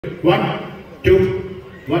1, 2,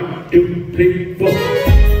 1, 2, 3, 4.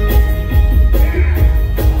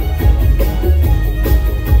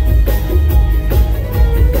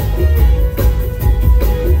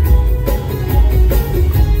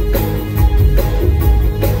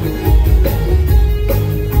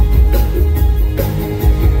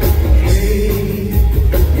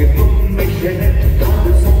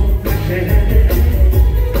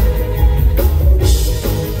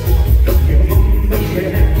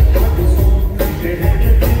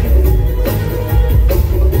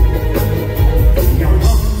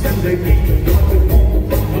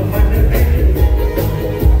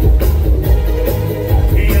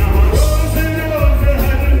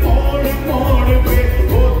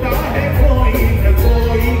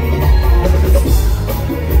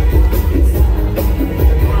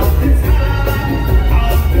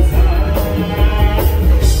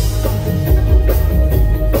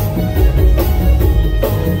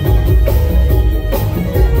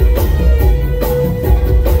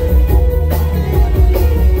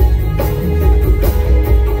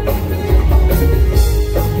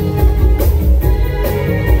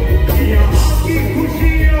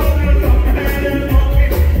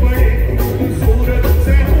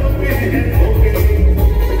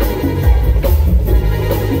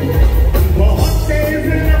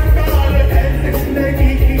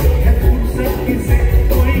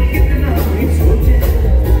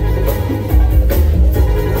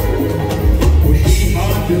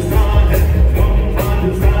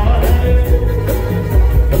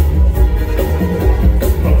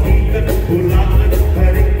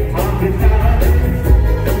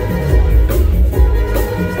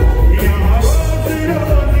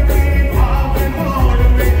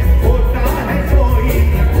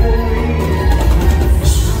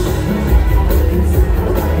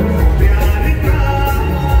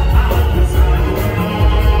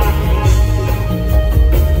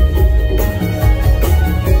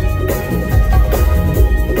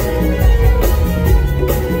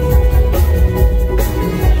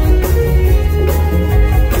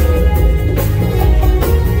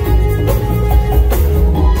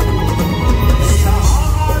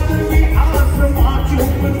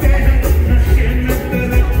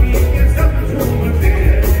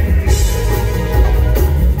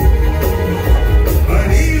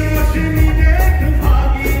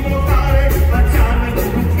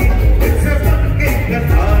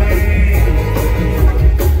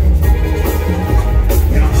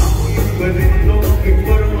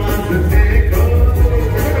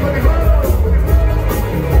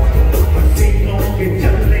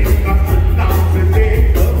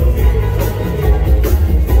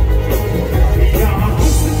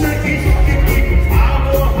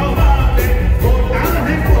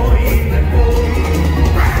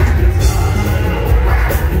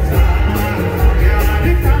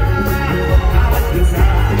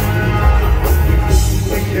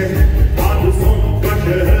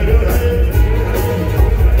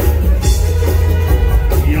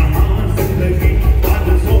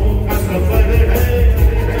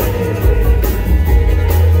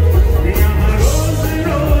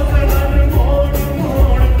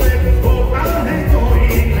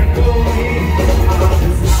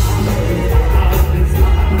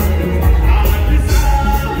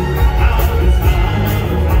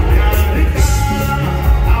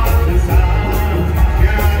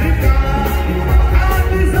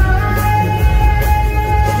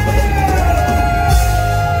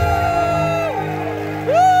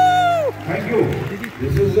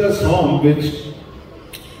 This is a song which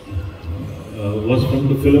was from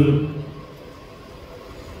the film.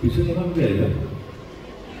 पीछे का नाम क्या है?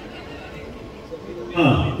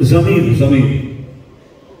 हाँ, ज़मीन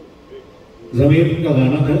का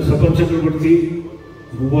गाना था. सपन चक्रवर्ती,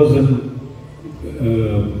 who was a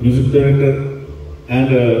music director and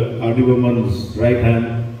R.D. Burman's right hand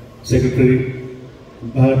secretary,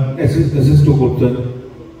 assist to Guptan,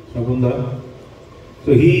 Sakunda.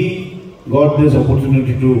 So he got this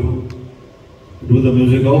opportunity to do the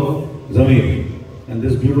music of Zameen and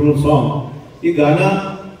this beautiful song. ये गाना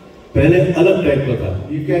पहले अलग टाइप का था.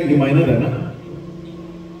 ये क्या, ये minor है ना?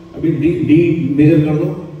 अभी डी मेजर कर दो.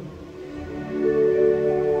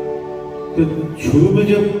 तो शुरू में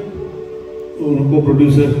जब उनको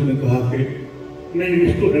प्रोड्यूसर ने कहा कि नहीं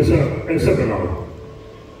इसको ऐसा बनाओ,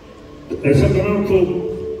 तो ऐसा बनाओ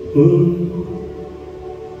तो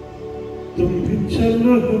तुम भी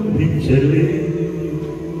चलो हम भी चले,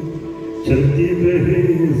 चलती रहे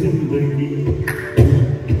जिंदगी.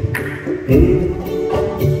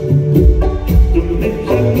 तुम भी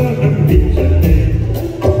चलो हम भी चले,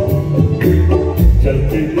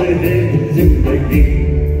 चलती रहे जिंदगी.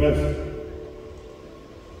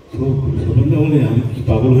 बंदा बोले हम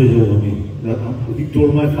पागल हो जाओ हमें. He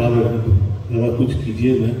told my father, दादा कुछ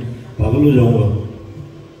कीजिए मैं पागल हो जाऊंगा.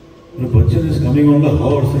 The bachchan is coming on the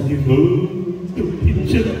horse and he's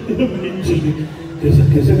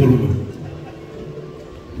कैसे करूँगा?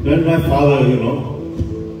 Then my father, you know,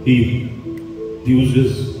 he used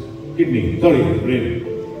his brain.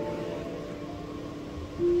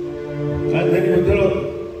 And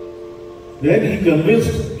then he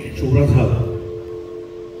convinced Chopra Sahab.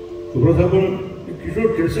 Chopra Sahab बोला किशोर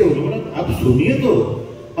कैसे होगा? बोला आप सुनिए तो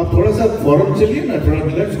आप थोड़ा सा फॉरेन चलिए ना, थोड़ा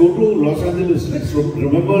let's go to Los Angeles, let's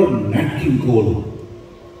remember Nat King Cole.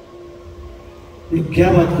 क्या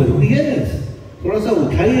बात कर रही है? थोड़ा सा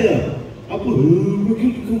उठाइए आप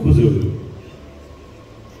क्यों फंसे हो?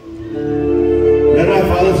 Then my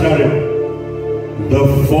father started. The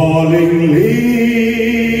falling leaves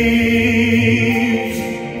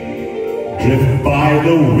drift by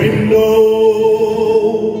the window.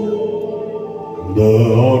 The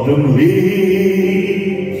autumn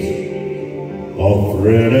leaves of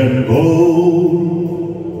red and gold.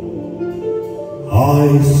 I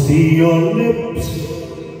see your lips,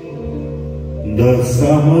 the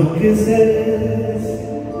summer kisses,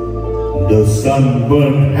 the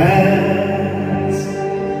sunburned hands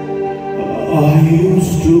I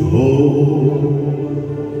used to hold.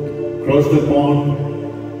 Across the pond,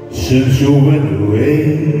 since you went away,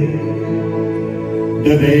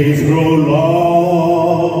 the days grow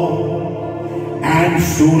long, and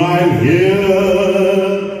soon I'll hear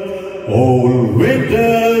old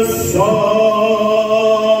winter's song.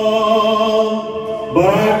 But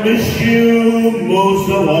I miss you most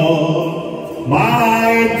of all,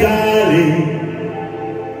 my darling,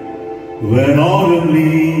 when autumn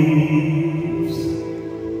leaves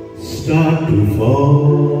start to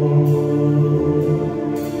fall.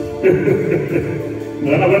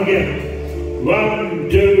 गाना बन गया. 1,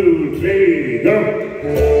 2, 3, go.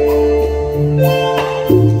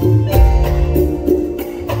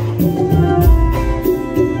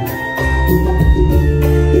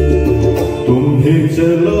 तुम भी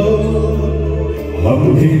चलो हम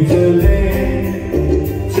भी चले,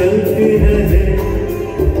 चलती रहे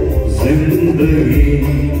जिंदगी.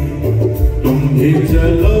 तुम भी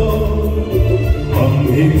चलो हम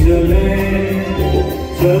भी चले,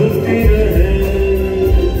 चलती रहे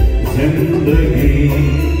जिंदगी.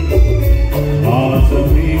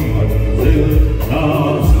 आसमी मंजिल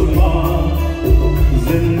आसमां,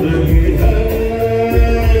 जिंदगी है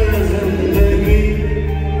जिंदगी.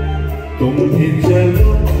 तुम भी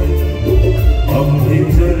चलो हम भी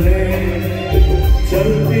चले,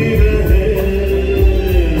 चलती रहे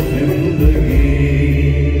जिंदगी.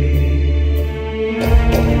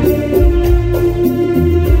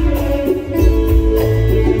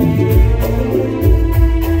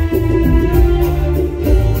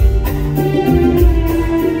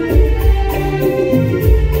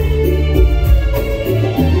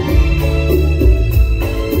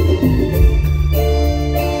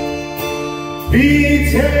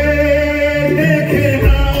 पीछे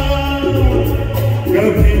देखना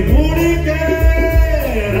कभी मुड़ के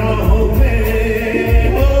राहों में,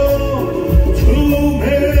 हो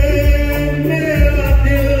झूमे मेरा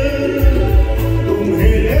दिल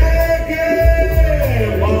तुम्हें लेके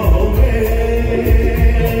बाहों में.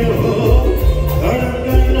 हो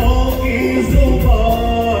धड़कनों की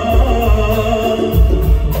जुबान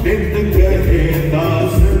नित कहे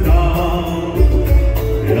दास्तां,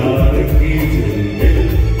 प्यार की जिंदगी.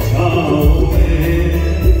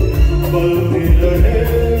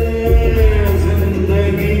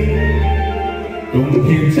 तुम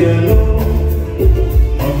भी चलो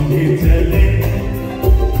हम भी चले,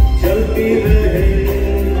 चलती रहे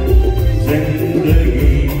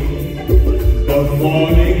जिंदगी. The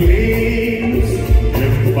falling leaves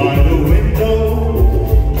drift by the window,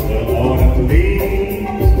 the autumn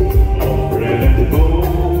leaves of red and gold.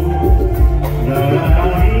 La la la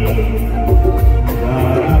la.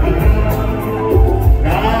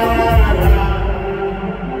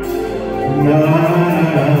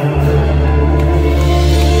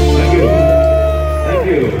 Thank you. Thank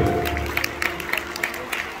you.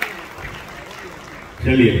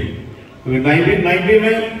 चलिए 1990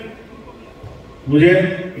 में मुझे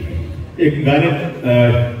एक गाने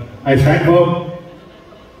I sang for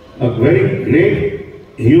a very great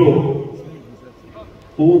hero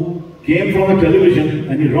who came from a television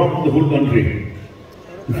and he rocked the whole country.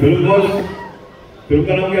 The film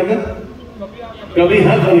का नाम क्या था? कभी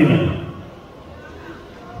हाँ कभी ना.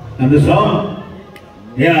 And the song,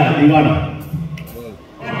 yeah, Divana.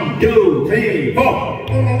 1, 2, 3, 4.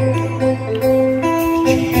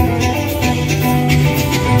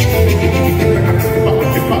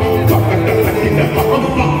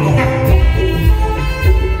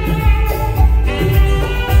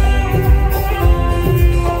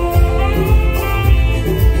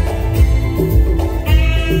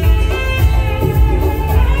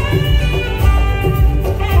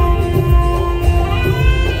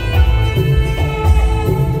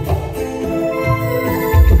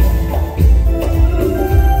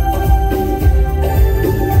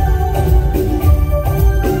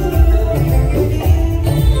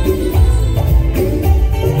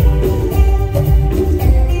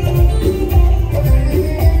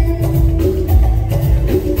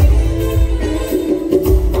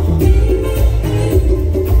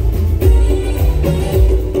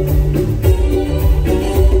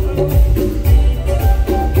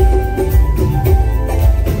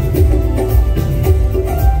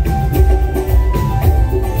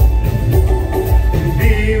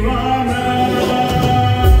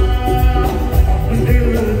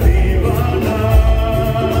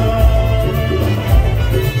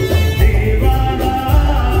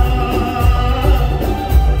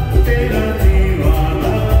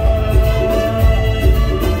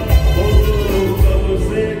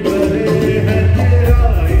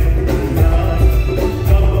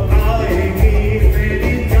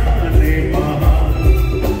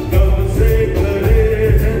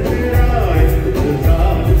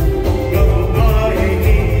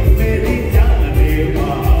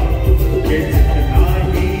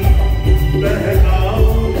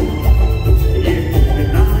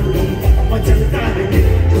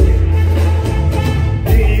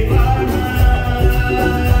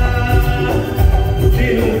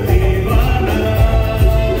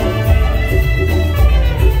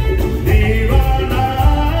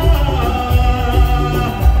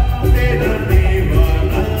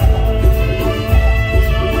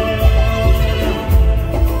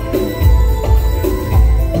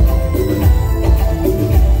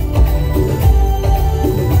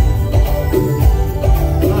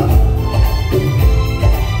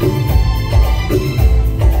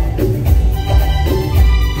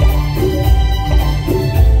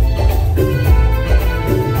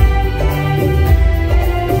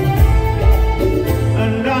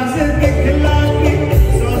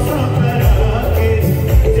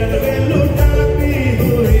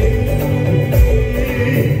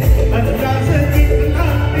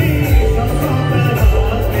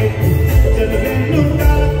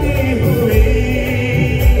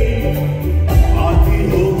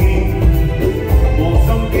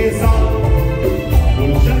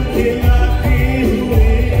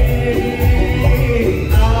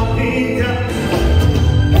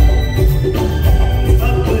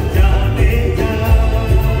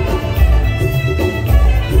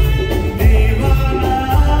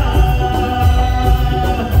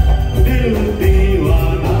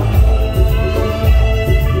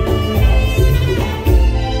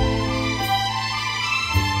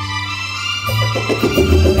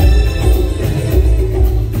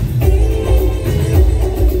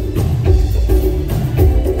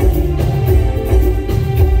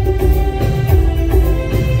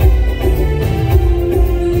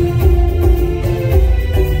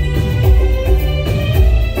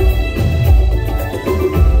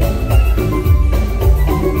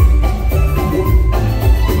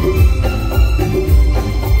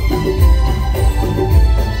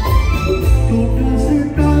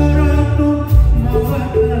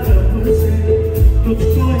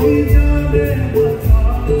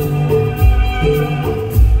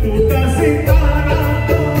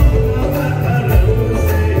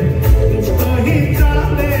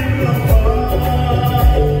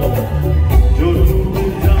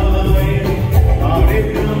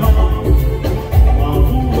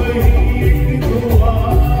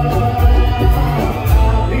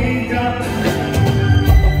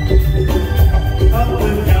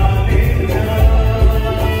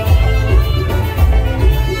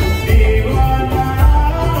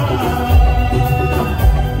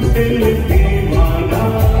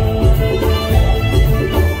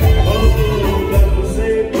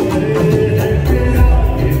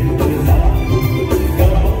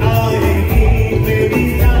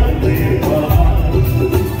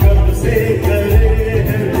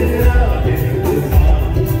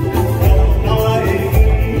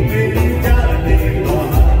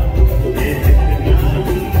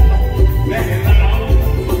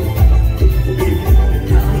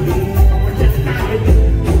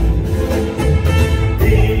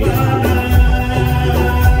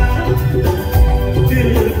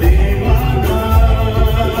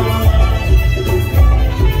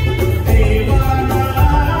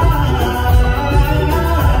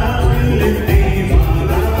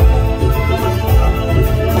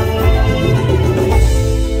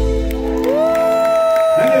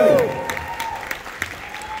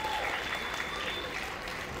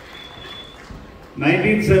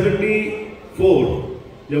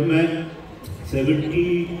 74 जब मैं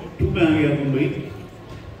 72 में आ गया मुंबई,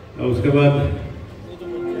 उसके बाद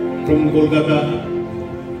from Kolkata,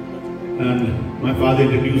 and my father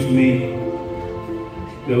introduced me.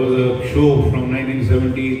 There was a show from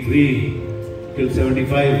 1973 till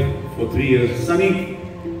 75 for 3 years. Sunny,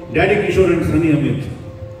 Daddy Kishore and Sunny Amit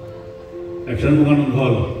at Shanmuganand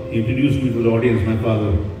Hall. He introduced me to the audience, my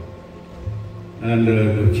father. And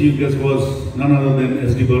the chief guest was none other than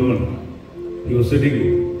S.D. Burman. He was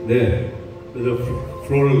sitting there with a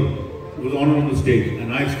floral, he was honored on the stage,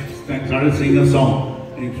 and I started singing a song,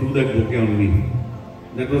 and he threw that bouquet on me.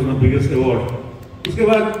 That was my biggest award. Uske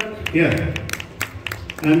baad, yeah.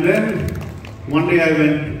 And then one day I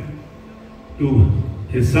went to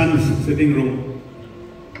his son's sitting room,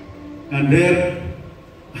 and there,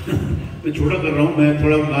 मैं छोटा कर रहा हूँ, मैं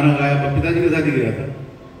थोड़ा गाना गाया, पिताजी के साथ ही गया था.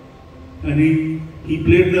 And he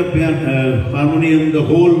played the harmonium, the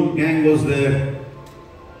whole gang was there.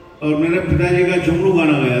 और मेरे पिताजी का झुमरू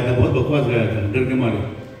गाना गाया था, बहुत बकवास गाया था, डर के मारे.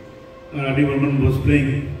 और आदि बर्मन was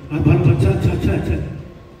playing. अच्छा.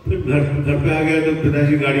 फिर घर पे आ गया तो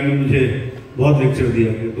पिताजी गाड़ी में मुझे बहुत लेक्चर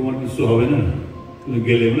दिया कि तुम्हारे किस्सो হবে না,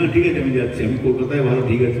 गेले ना ठीक है मैं যাচ্ছি, আমি কলকাতায় ভালো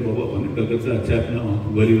ঠিক আছে বাবা, আমি कलकत्ता अच्छा अपना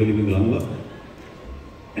गली में गाऊंगा.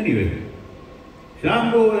 Anyway, शाम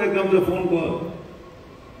को एकदम से फोन कॉल,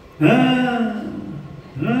 हाँ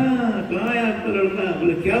कहाँ है आपका लड़का?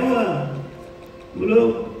 बोले क्या हुआ? बोलो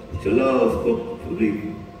चलो उसको.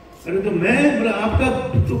 अरे तो मैं बोला आपका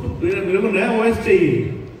तो मेरे को नया वॉइस चाहिए.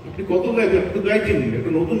 আপনি কত গাইবেন? আপনি তো গাইছেন,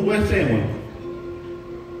 একটা নতুন ভয়েস চাই আমার.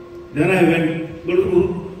 Then I went, बोलो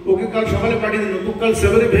ओके कल सकाले पार्टी देना, तो कल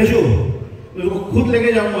सवेरे भेजो, मैं उसको खुद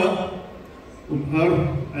लेके जाऊंगा और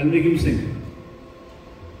I'll make him sing.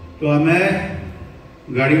 तो मैं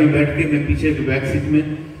गाड़ी में बैठ के, मैं पीछे के बैक सीट में,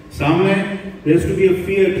 सामने there used to be a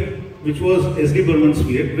Fiat which was S.D. Burman's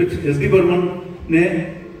Fiat, which S.D. Burman ने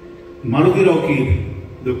मारुति राव की,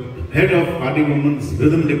 the head of R.D. Burman's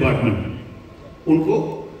rhythm department, उनको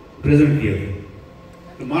प्रेजेंट किया था.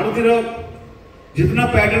 तो मारुति राव जितना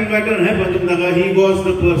पैटर्न है पंचमदा का, he was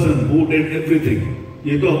the person who did everything.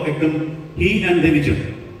 ये तो एकदम he and the nature.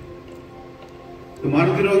 तो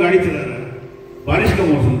मारुति राव गाड़ी चला रहा है, बारिश का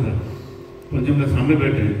मौसम था, पंचमदा सामने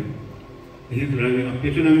बैठे हैं, he's driving up,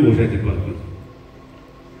 पीछे नामी बोल रहे थे पास में.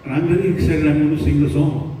 And I'm very excited, I'm going to sing the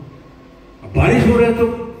song. अब बारिश हो रहा है तो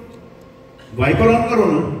वाइपर ऑन करो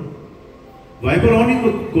ना, वाइपर ऑन ही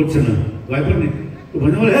कुछ ना, वाइपर नहीं. तो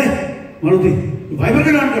बंदा बोले मारुति वाइपर का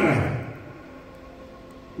ऑन कर रहा है,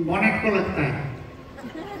 बॉनेट को लगता है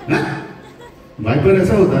ना, वाइपर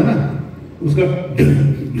ऐसा होता है ना उसका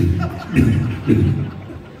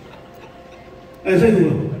ऐसा ही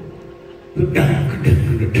हुआ. तो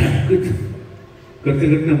करते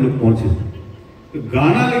हम लोग पहुंचे. तो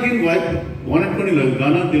गाना लेकिन बॉनेट को नहीं लगा,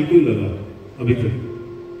 गाना दिल को ही लगा अभी तक.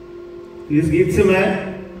 इस गीत से मैं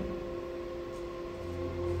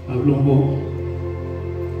आप लोगों को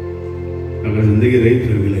अगर जिंदगी रही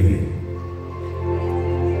फिर मिलेंगे.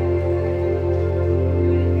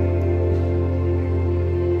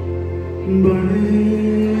 बड़े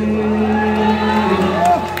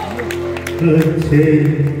अच्छे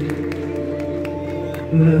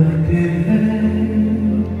लगते हैं,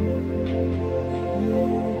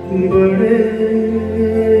 बड़े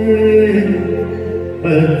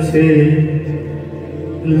अच्छे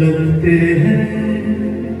लगते हैं.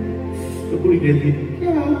 तो कोई कहती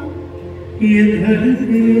ये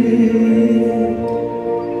धरती,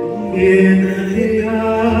 ये नदिया,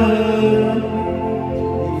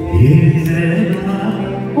 ये ज़रा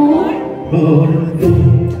और तुम.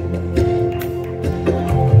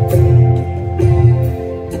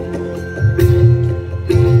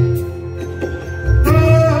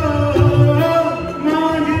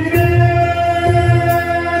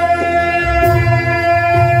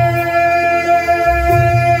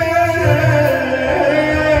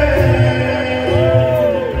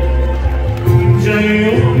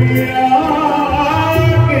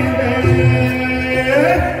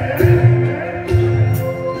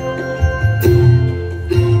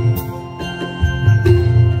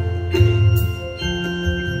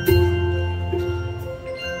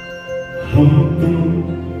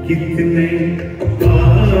 कितने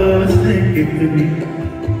पास है, कितनी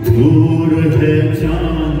दूर है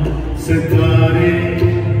चांद सितारे.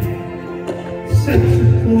 सच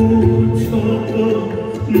पूछो तो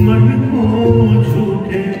मन को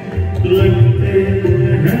झूठे लगते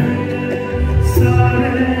हैं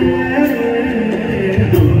सारे.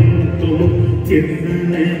 हम तो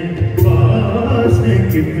कितने पास है,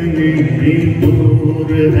 कितनी दूर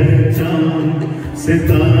है चांद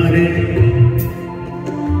सितारे.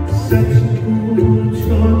 सच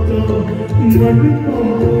पूछो तो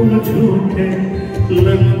को झूठे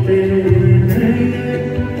लगते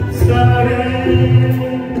हैं सारे,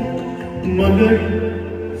 मगर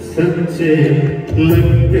सच्चे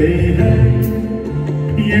लगते हैं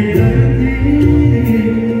ये धरती,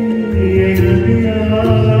 ये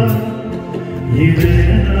नदियाँ, ये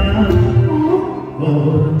रहना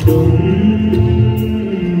और तुम।